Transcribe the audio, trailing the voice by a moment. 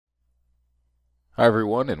Hi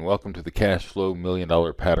everyone, and welcome to the Cash Flow Million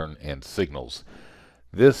Dollar Pattern and Signals.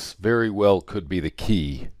 This very well could be the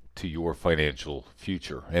key to your financial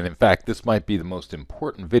future. And in fact, this might be the most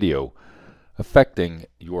important video affecting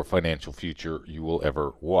your financial future you will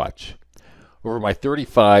ever watch. Over my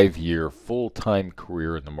 35-year full-time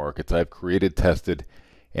career in the markets, I've created, tested,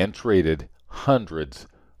 and traded hundreds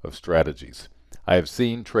of strategies. I have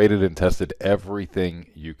seen, traded, and tested everything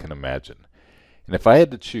you can imagine. And if I had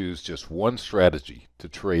to choose just one strategy to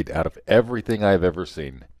trade out of everything I've ever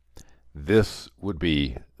seen, this would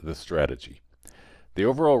be the strategy. The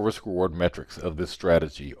overall risk-reward metrics of this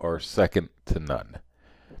strategy are second to none.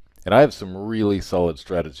 And I have some really solid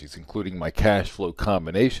strategies, including my cash flow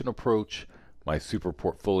combination approach, my super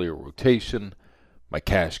portfolio rotation, my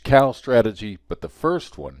cash cow strategy, but the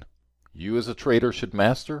first one you as a trader should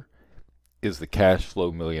master is the cash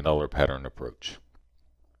flow million dollar pattern approach.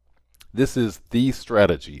 This is the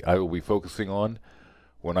strategy I will be focusing on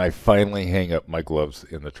when I finally hang up my gloves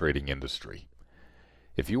in the trading industry.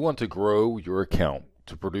 If you want to grow your account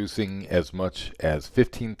to producing as much as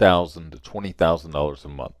 $15,000 to $20,000 a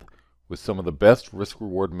month with some of the best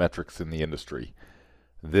risk-reward metrics in the industry,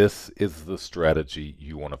 this is the strategy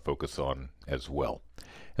you want to focus on as well.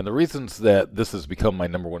 And the reasons that this has become my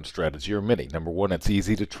number one strategy are many. Number one, it's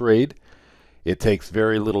easy to trade. It takes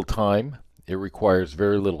very little time. It requires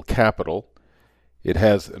very little capital. It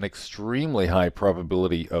has an extremely high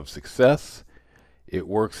probability of success. It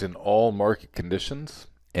works in all market conditions,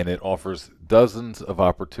 and it offers dozens of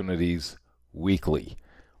opportunities weekly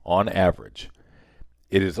on average.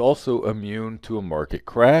 It is also immune to a market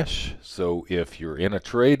crash, so if you're in a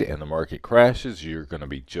trade and the market crashes, you're going to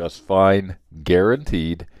be just fine,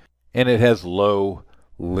 guaranteed, and it has low,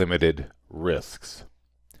 limited risks.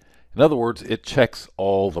 In other words, it checks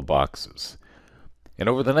all the boxes. And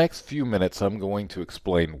over the next few minutes, I'm going to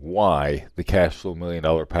explain why the cash flow million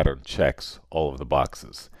dollar pattern checks all of the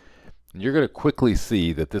boxes. And you're going to quickly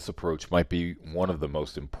see that this approach might be one of the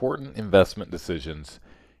most important investment decisions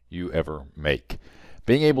you ever make.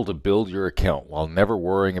 Being able to build your account while never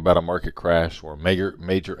worrying about a market crash or a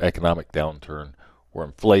major economic downturn or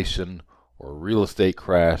inflation or a real estate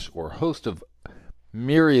crash or a host of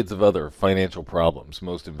myriads of other financial problems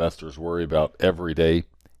most investors worry about every day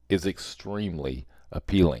is extremely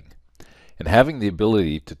appealing. And having the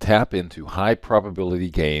ability to tap into high probability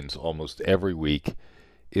gains almost every week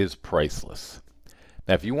is priceless.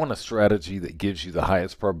 Now, if you want a strategy that gives you the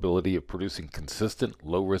highest probability of producing consistent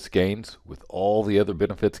low risk gains with all the other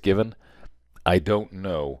benefits given, I don't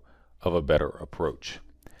know of a better approach.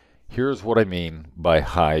 Here's what I mean by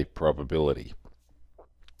high probability.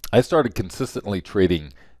 I started consistently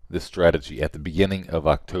trading this strategy at the beginning of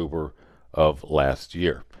October of last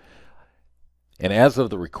year. And as of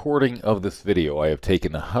the recording of this video, I have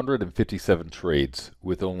taken 157 trades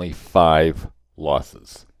with only 5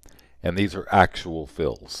 losses. And these are actual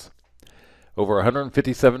fills. Over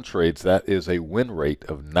 157 trades, that is a win rate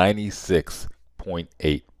of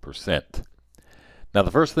 96.8%. Now,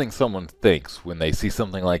 the first thing someone thinks when they see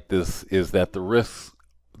something like this is that the risks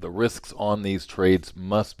on these trades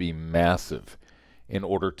must be massive in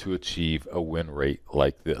order to achieve a win rate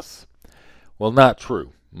like this. Well, not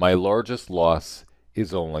true. My largest loss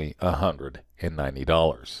is only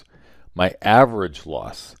 $190. My average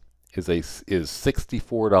loss is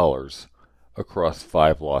 $64 across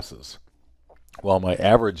 5 losses, while my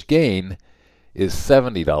average gain is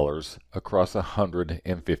 $70 across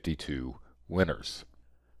 152 winners.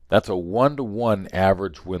 That's a 1-to-1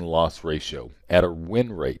 average win-loss ratio at a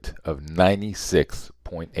win rate of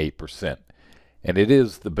 96.8%, and it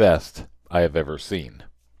is the best I have ever seen.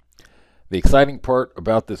 The exciting part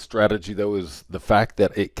about this strategy, though, is the fact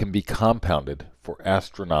that it can be compounded for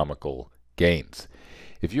astronomical gains.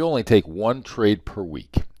 If you only take one trade per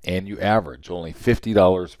week and you average only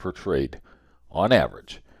 $50 per trade on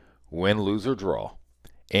average, win, lose, or draw,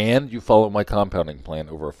 and you follow my compounding plan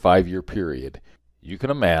over a 5-year period, you can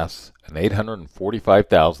amass an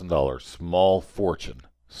 $845,000 small fortune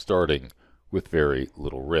starting with very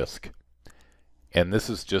little risk. And this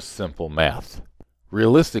is just simple math.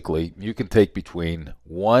 Realistically, you can take between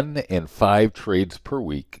 1 and 5 trades per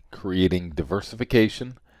week, creating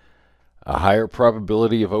diversification, a higher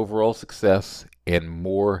probability of overall success, and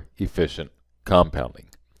more efficient compounding.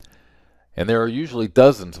 And there are usually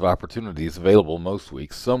dozens of opportunities available most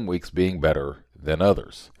weeks, some weeks being better than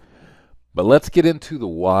others. But let's get into the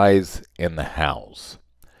whys and the hows.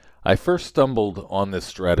 I first stumbled on this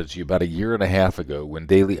strategy about a year and a half ago when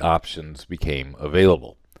daily options became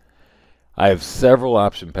available. I have several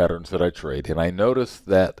option patterns that I trade, and I noticed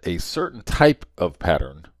that a certain type of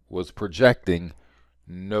pattern was projecting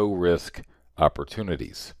no risk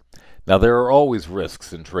opportunities. Now, there are always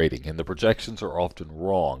risks in trading, and the projections are often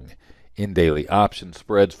wrong in daily option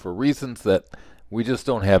spreads for reasons that we just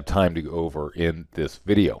don't have time to go over in this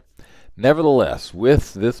video. Nevertheless,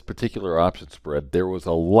 with this particular option spread, there was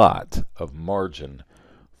a lot of margin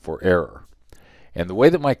for error. And the way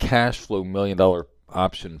that my cash flow $1 million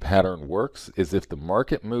option pattern works is if the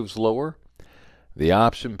market moves lower, the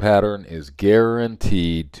option pattern is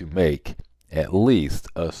guaranteed to make at least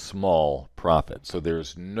a small profit. So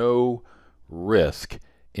there's no risk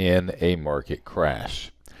in a market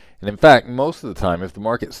crash. And in fact, most of the time, if the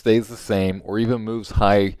market stays the same or even moves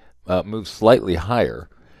slightly higher,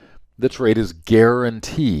 the trade is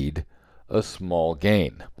guaranteed a small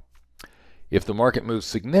gain. If the market moves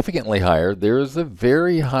significantly higher, there is a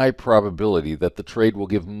very high probability that the trade will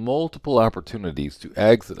give multiple opportunities to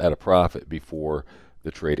exit at a profit before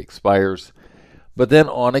the trade expires. But then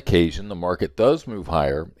on occasion, the market does move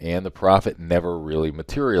higher and the profit never really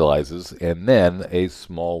materializes, and then a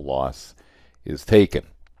small loss is taken.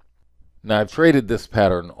 Now, I've traded this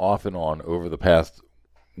pattern off and on over the past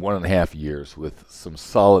 1.5 years with some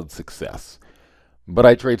solid success. But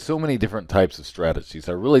I trade so many different types of strategies,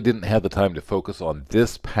 I really didn't have the time to focus on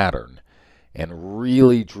this pattern and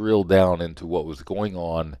really drill down into what was going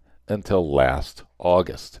on until last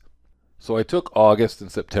August. So I took August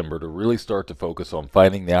and September to really start to focus on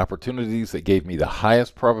finding the opportunities that gave me the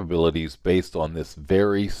highest probabilities based on this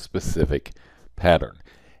very specific pattern.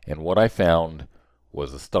 And what I found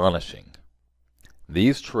was astonishing.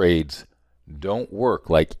 These trades don't work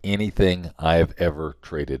like anything I've ever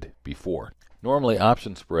traded before. Normally,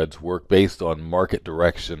 option spreads work based on market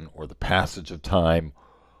direction or the passage of time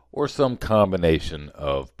or some combination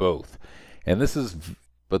of both.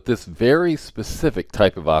 But this very specific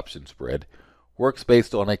type of option spread works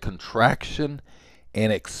based on a contraction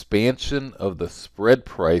and expansion of the spread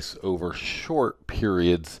price over short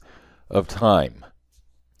periods of time.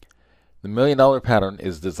 The $1 million pattern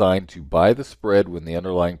is designed to buy the spread when the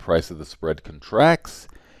underlying price of the spread contracts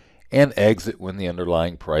and exit when the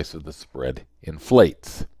underlying price of the spread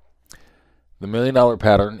inflates. The $1 million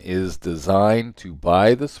pattern is designed to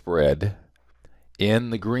buy the spread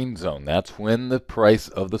in the green zone. That's when the price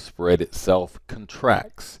of the spread itself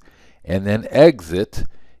contracts, and then exit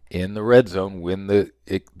in the red zone when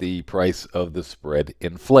the price of the spread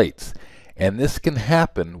inflates. And this can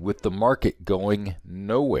happen with the market going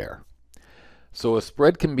nowhere. So a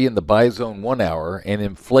spread can be in the buy zone 1 hour and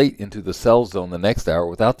inflate into the sell zone the next hour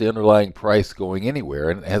without the underlying price going anywhere,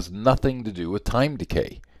 and it has nothing to do with time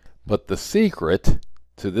decay. But the secret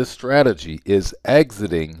to this strategy is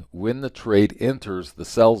exiting when the trade enters the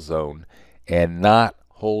sell zone and not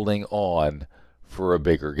holding on for a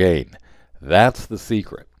bigger gain. That's the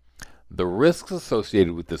secret. The risks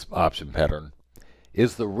associated with this option pattern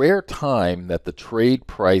is the rare time that the trade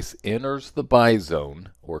price enters the buy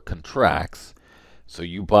zone or contracts, so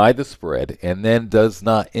you buy the spread, and then does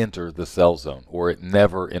not enter the sell zone, or it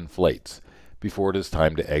never inflates before it is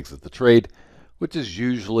time to exit the trade, which is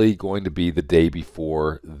usually going to be the day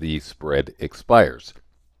before the spread expires.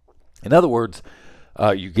 In other words,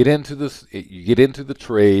 you get into the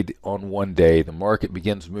trade on one day, the market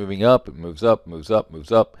begins moving up, it moves up, moves up,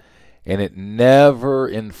 moves up, and it never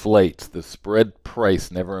inflates. The spread price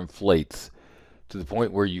never inflates to the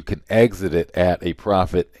point where you can exit it at a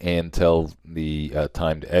profit until the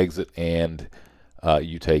time to exit, and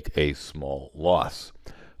you take a small loss.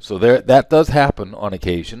 So that does happen on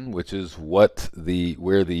occasion, which is where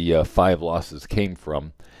the 5 losses came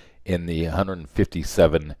from in the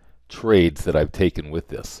 157 trades that I've taken with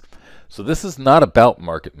this. So this is not about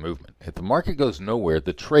market movement. If the market goes nowhere,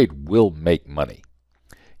 the trade will make money.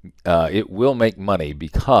 It will make money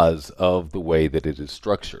because of the way that it is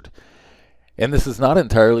structured. And this is not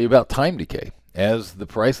entirely about time decay, as the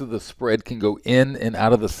price of the spread can go in and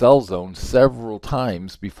out of the sell zone several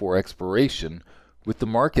times before expiration, with the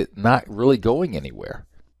market not really going anywhere.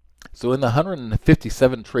 So in the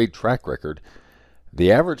 157 trade track record,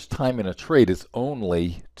 the average time in a trade is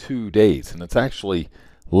only 2 days, and it's actually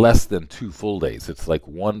less than 2 full days. It's like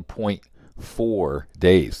 1.4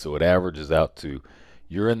 days, so it averages out to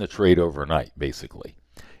you're in the trade overnight, basically.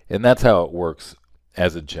 And that's how it works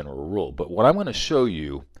as a general rule. But what I'm going to show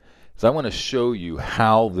you is I want to show you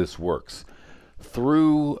how this works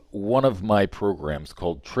through one of my programs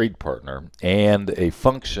called Trade Partner, and a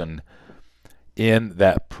function in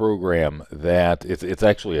that program that it's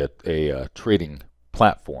actually a trading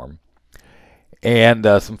platform, and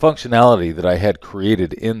some functionality that I had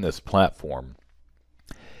created in this platform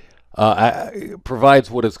provides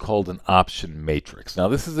what is called an option matrix. Now,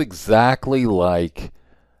 this is exactly like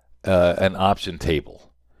an option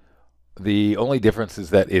table, The only difference is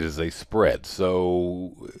that it is a spread.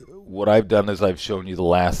 So what I've done is I've shown you the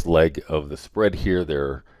last leg of the spread here.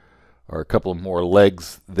 There are a couple of more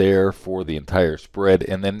legs there for the entire spread,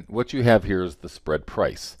 and then what you have here is the spread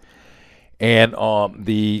price. And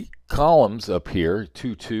the columns up here,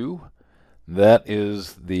 2-2, that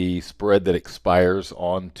is the spread that expires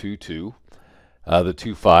on 2-2. The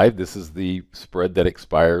 2-5, this is the spread that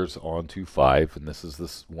expires on 2-5, and this is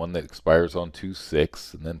this one that expires on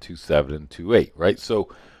 2-6, and then 2-7 and 2-8, right? So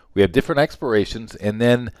we have different expirations, and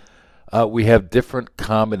then we have different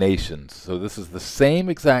combinations. So this is the same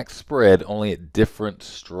exact spread, only at different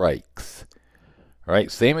strikes. All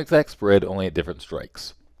right, same exact spread, only at different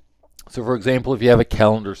strikes. So for example, if you have a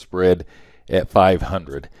calendar spread at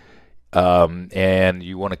 500, and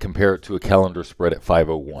you want to compare it to a calendar spread at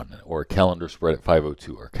 501, or a calendar spread at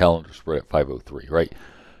 502, or a calendar spread at 503, right?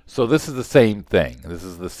 So this is the same thing. This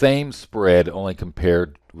is the same spread, only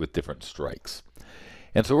compared with different strikes.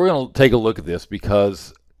 And so we're going to take a look at this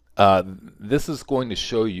because this is going to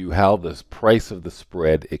show you how the price of the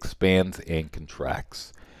spread expands and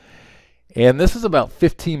contracts. And this is about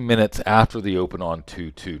 15 minutes after the open on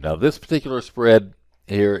 2-2. Now this particular spread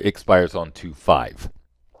here expires on 2-5.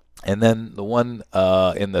 And then the one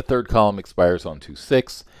in the third column expires on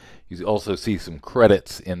 2-6. You also see some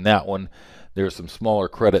credits in that one. There's some smaller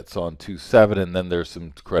credits on 2-7, and then there's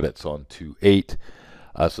some credits on 2-8.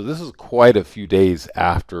 So this is quite a few days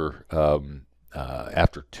after 2-2,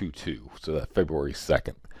 so that February 2nd.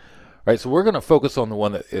 All right, so we're going to focus on the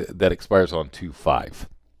one that expires on 2-5.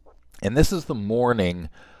 And this is the morning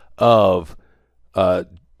of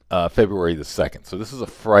February the 2nd. So this is a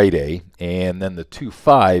Friday, and then the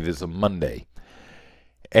 2-5 is a Monday.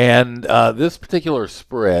 And this particular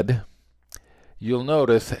spread, you'll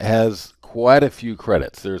notice, has quite a few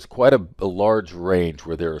credits. There's quite a large range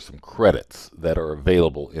where there are some credits that are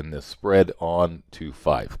available in this spread on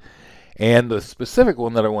 2-5. And the specific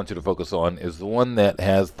one that I want you to focus on is the one that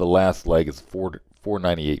has the last leg is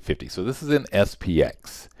 498.50. So this is in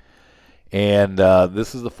SPX. And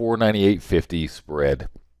this is the 498.50 spread.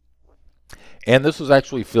 And this was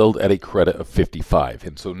actually filled at a credit of 55.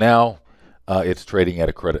 And so now it's trading at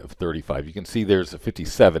a credit of 35. You can see there's a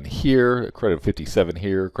 57 here, a credit of 57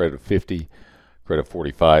 here, credit of 50, credit of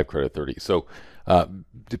 45, credit of 30. So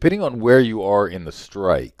depending on where you are in the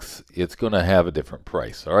strikes, it's going to have a different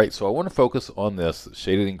price. All right, so I want to focus on this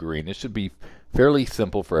shaded in green. This should be fairly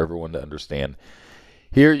simple for everyone to understand.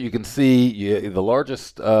 Here you can see the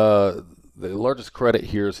largest credit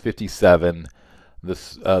here is 57.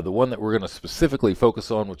 This the one that we're going to specifically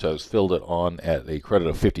focus on, which I was filled it on at a credit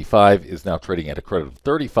of 55, is now trading at a credit of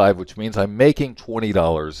 35, which means I'm making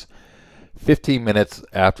 $20 15 minutes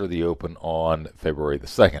after the open on February the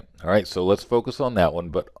 2nd. All right, so let's focus on that one,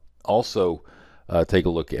 but also take a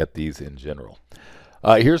look at these in general.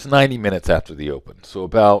 Here's 90 minutes after the open. So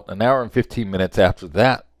about an hour and 15 minutes after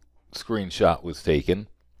that screenshot was taken,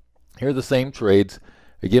 here are the same trades.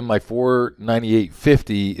 Again, my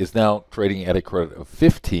 498.50 is now trading at a credit of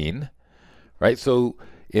 15, right? So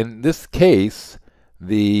in this case,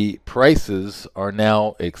 the prices are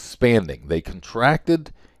now expanding. They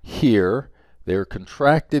contracted here, they're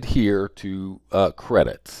contracted here to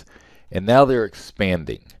credits, and now they're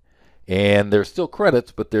expanding. And they're still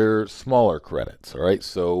credits, but they're smaller credits, all right?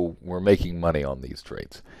 So we're making money on these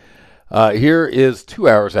trades. Here is 2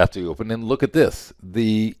 hours after the open, and look at this.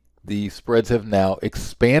 The spreads have now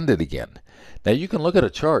expanded again. Now you can look at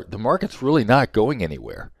a chart. The market's really not going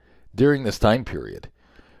anywhere during this time period,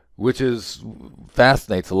 which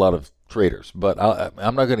fascinates a lot of traders. But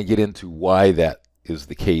I'm not going to get into why that is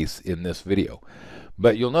the case in this video.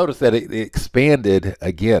 But you'll notice that it expanded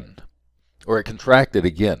again, or it contracted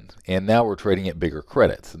again, and now we're trading at bigger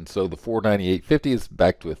credits. And so the 498.50 is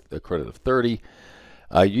back to a credit of 30.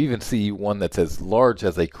 You even see one that's as large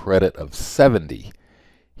as a credit of 70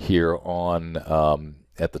 here on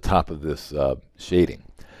at the top of this shading.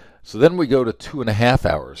 So then we go to 2.5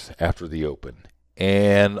 hours after the open,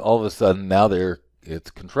 and all of a sudden now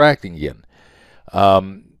it's contracting again.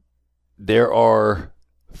 There are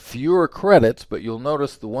fewer credits, but you'll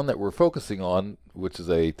notice the one that we're focusing on, which is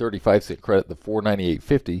a 35-cent credit, the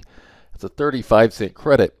 498.50, it's a 35-cent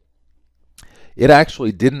credit. It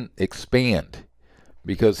actually didn't expand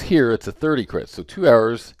because here it's a 30 credit. So 2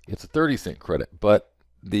 hours, it's a 30-cent credit, but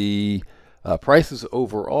the prices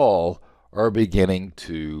overall are beginning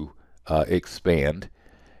to expand.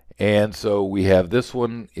 And so we have this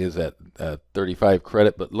one is at 35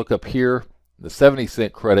 credit, but look up here, the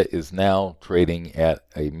 70-cent credit is now trading at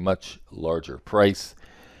a much larger price.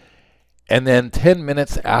 And then 10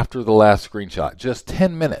 minutes after the last screenshot, just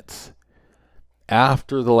 10 minutes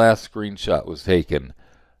after the last screenshot was taken,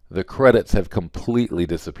 the credits have completely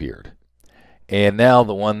disappeared. And now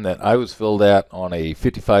the one that I was filled at on a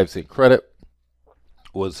 55-cent credit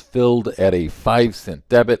was filled at a 5-cent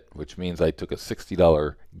debit, which means I took a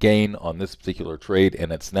 $60 gain on this particular trade,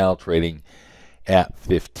 and it's now trading at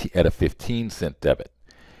a 15-cent debit.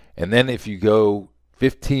 And then if you go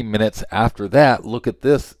 15 minutes after that, look at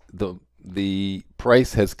this. The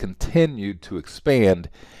price has continued to expand,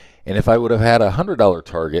 and if I would have had a $100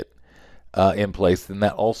 target in place, then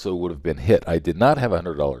that also would have been hit. I did not have a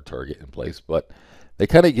 $100 target in place, but that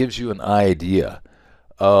kind of gives you an idea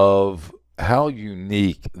of how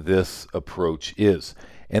unique this approach is.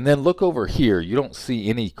 And then look over here. You don't see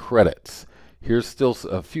any credits. Here's still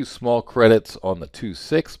a few small credits on the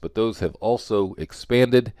 2.6, but those have also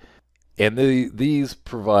expanded. And these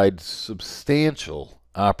provide substantial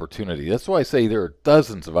opportunity. That's why I say there are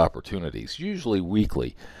dozens of opportunities, usually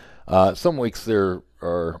weekly. Some weeks there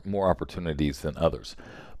are more opportunities than others.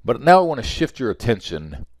 But now I want to shift your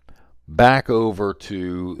attention back over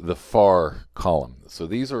to the far column. So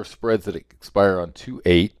these are spreads that expire on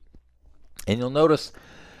 2/8, and you'll notice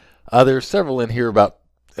there's several in here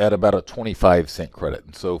at about a 25-cent credit.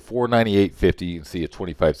 And so 498.50, you can see a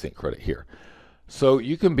 25-cent credit here. So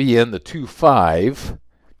you can be in the 2.5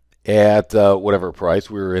 at whatever price.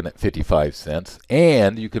 We were in at 55 cents,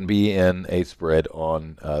 and you can be in a spread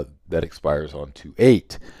on that expires on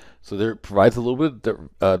 2.8. So there provides a little bit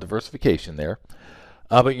of diversification there.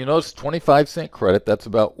 But you notice 25-cent credit, that's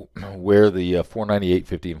about where the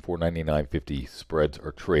 498.50 and 499.50 spreads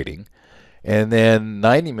are trading. And then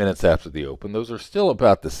 90 minutes after the open, those are still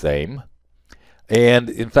about the same. And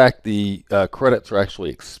in fact, the credits are actually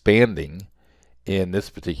expanding in this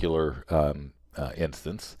particular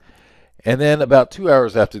instance. And then about 2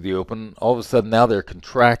 hours after the open, all of a sudden now they're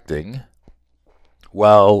contracting,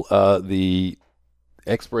 while the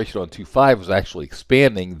expiration on 2.5 was actually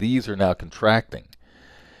expanding. These are now contracting.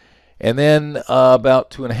 And then about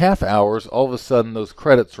 2.5 hours, all of a sudden those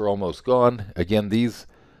credits are almost gone. Again, the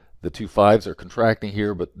 2.5s are contracting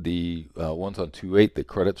here, but the ones on 2.8, the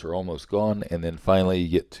credits are almost gone. And then finally you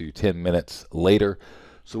get to 10 minutes later.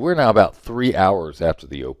 So we're now about 3 hours after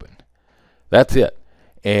the open. That's it.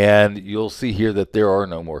 And you'll see here that there are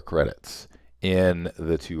no more credits in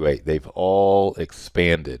the 2.8. They've all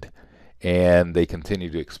expanded, and they continue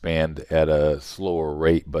to expand at a slower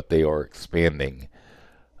rate, but they are expanding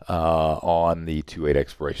on the 2.8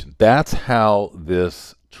 expiration. That's how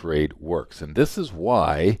this trade works, and this is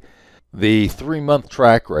why the 3-month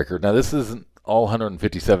track record, now this isn't all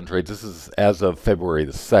 157 trades, this is as of February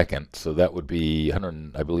the 2nd, so that would be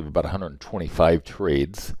I believe about 125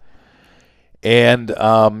 trades. And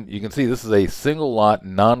you can see this is a single lot,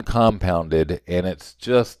 non-compounded, and it's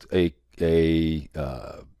just a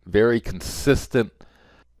very consistent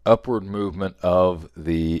upward movement of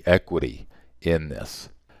the equity in this.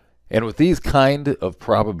 And with these kind of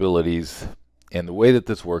probabilities and the way that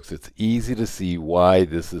this works, it's easy to see why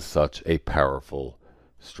this is such a powerful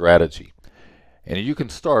strategy. And you can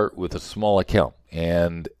start with a small account,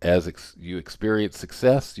 and as you experience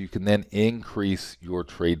success, you can then increase your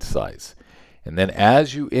trade size. And then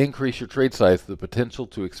as you increase your trade size, the potential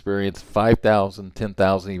to experience $5,000,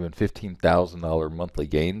 $10,000, even $15,000 monthly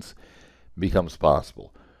gains becomes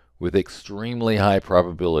possible, with extremely high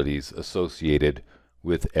probabilities associated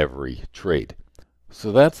with every trade.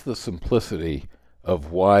 So that's the simplicity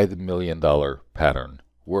of why the $1 million pattern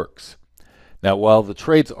works. Now, while the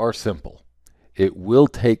trades are simple, it will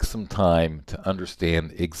take some time to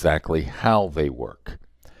understand exactly how they work.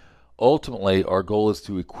 Ultimately, our goal is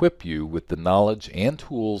to equip you with the knowledge and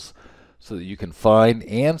tools so that you can find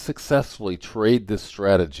and successfully trade this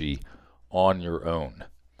strategy on your own.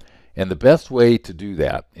 And the best way to do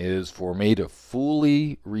that is for me to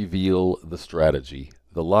fully reveal the strategy,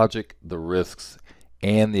 the logic, the risks,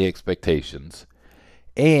 and the expectations,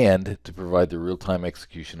 and to provide the real-time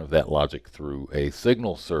execution of that logic through a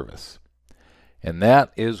signal service. And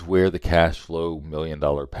that is where the cash flow $1 million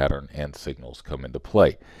pattern and signals come into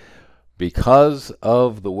play. Because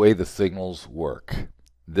of the way the signals work,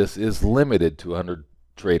 this is limited to 100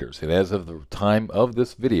 traders. And as of the time of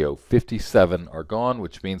this video, 57 are gone,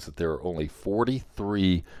 which means that there are only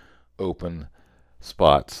 43 open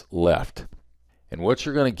spots left. And what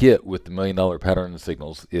you're going to get with the $1 million pattern and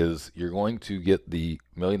signals is you're going to get the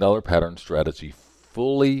 $1 million pattern strategy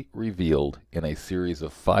fully revealed in a series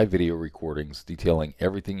of 5 video recordings detailing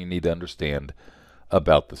everything you need to understand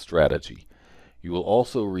about the strategy. You will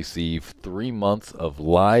also receive 3 months of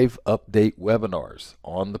live update webinars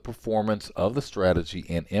on the performance of the strategy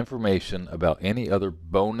and information about any other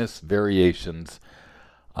bonus variations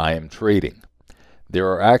I am trading.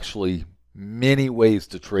 There are actually many ways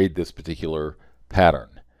to trade this particular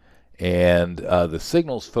pattern. And the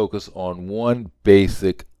signals focus on one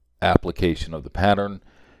basic application of the pattern.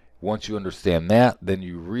 Once you understand that, then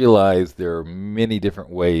you realize there are many different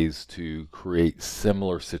ways to create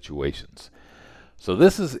similar situations. So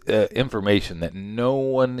this is information that no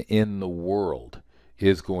one in the world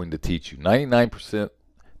is going to teach you.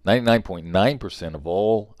 99.9% of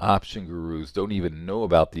all option gurus don't even know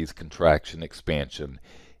about these contraction expansion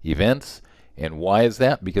events. And why is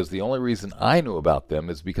that? Because the only reason I know about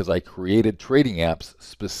them is because I created trading apps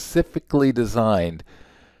specifically designed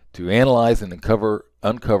to analyze and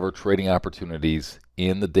uncover trading opportunities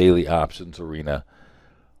in the daily options arena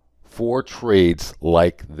for trades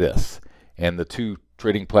like this. And the two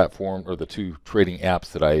trading platform, or the two trading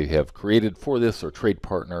apps that I have created for this, are Trade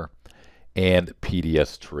Partner and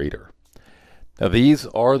PDS Trader. Now these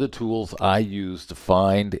are the tools I use to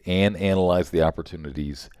find and analyze the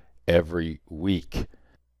opportunities every week.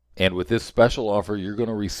 And with this special offer, you're going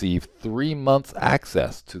to receive 3 months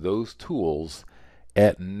access to those tools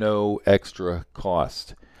at no extra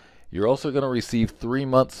cost. You're also going to receive 3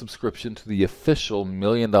 months subscription to the official $1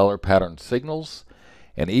 Million Pattern Signals,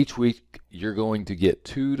 and each week you're going to get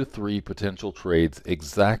 2 to 3 potential trades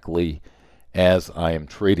exactly as I am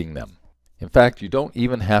trading them. In fact, you don't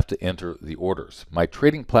even have to enter the orders. My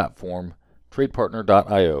trading platform,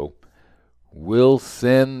 tradepartner.io, will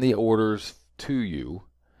send the orders to you,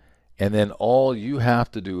 and then all you have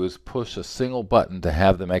to do is push a single button to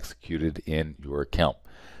have them executed in your account.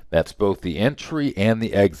 That's both the entry and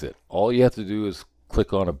the exit. All you have to do is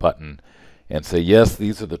click on a button and say, yes,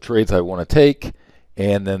 these are the trades I want to take,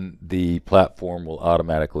 and then the platform will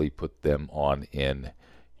automatically put them on in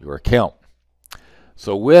your account.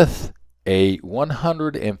 So with a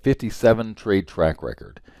 157 trade track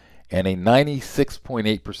record and a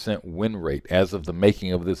 96.8% win rate as of the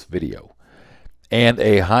making of this video, and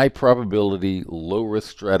a high probability low risk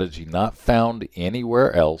strategy not found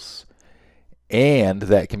anywhere else, and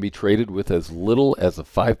that can be traded with as little as a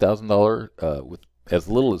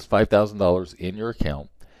 $5,000 in your account,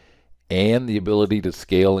 and the ability to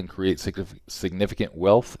scale and create significant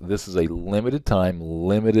wealth, this is a limited time,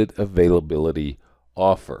 limited availability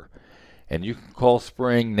offer. And you can call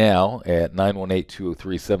Spring now at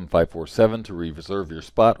 918-203-7547 to reserve your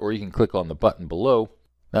spot, or you can click on the button below.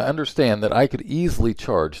 Now understand that I could easily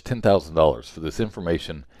charge $10,000 for this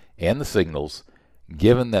information and the signals,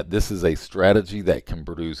 given that this is a strategy that can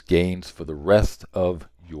produce gains for the rest of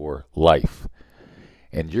your life.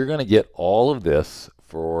 And you're going to get all of this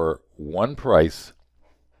for one price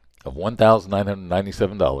of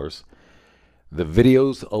 $1,997. The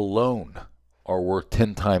videos alone are worth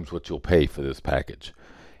 10 times what you'll pay for this package.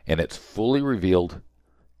 And it's fully revealed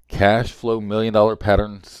cash flow $1 Million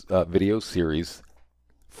Patterns video series,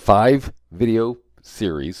 5 video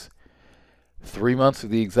series, 3 months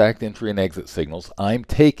of the exact entry and exit signals. I'm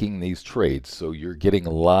taking these trades, so you're getting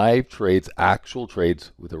live trades, actual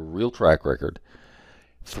trades with a real track record.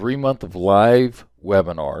 3 months of live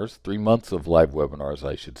webinars,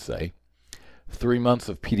 I should say. 3 months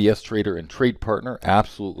of PDS Trader and Trade Partner,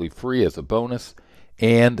 absolutely free as a bonus,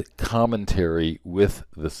 and commentary with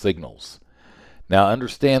the signals. Now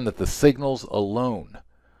understand that the signals alone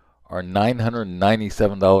are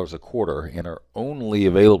 $997 a quarter and are only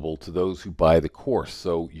available to those who buy the course.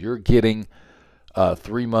 So you're getting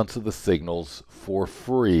 3 months of the signals for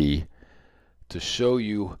free to show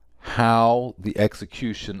you how the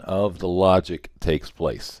execution of the logic takes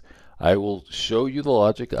place. I will show you the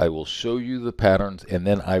logic, I will show you the patterns, and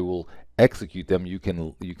then I will execute them. You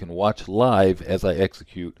can watch live as I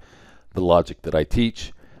execute the logic that I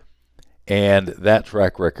teach, and that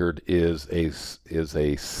track record is a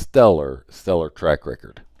stellar track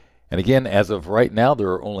record. And again, as of right now, there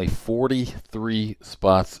are only 43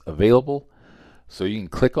 spots available. So you can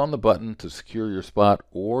click on the button to secure your spot,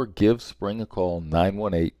 or give Spring a call,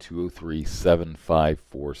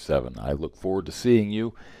 918-203-7547. I look forward to seeing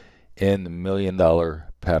you in the $1 Million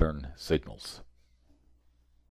Pattern Signals.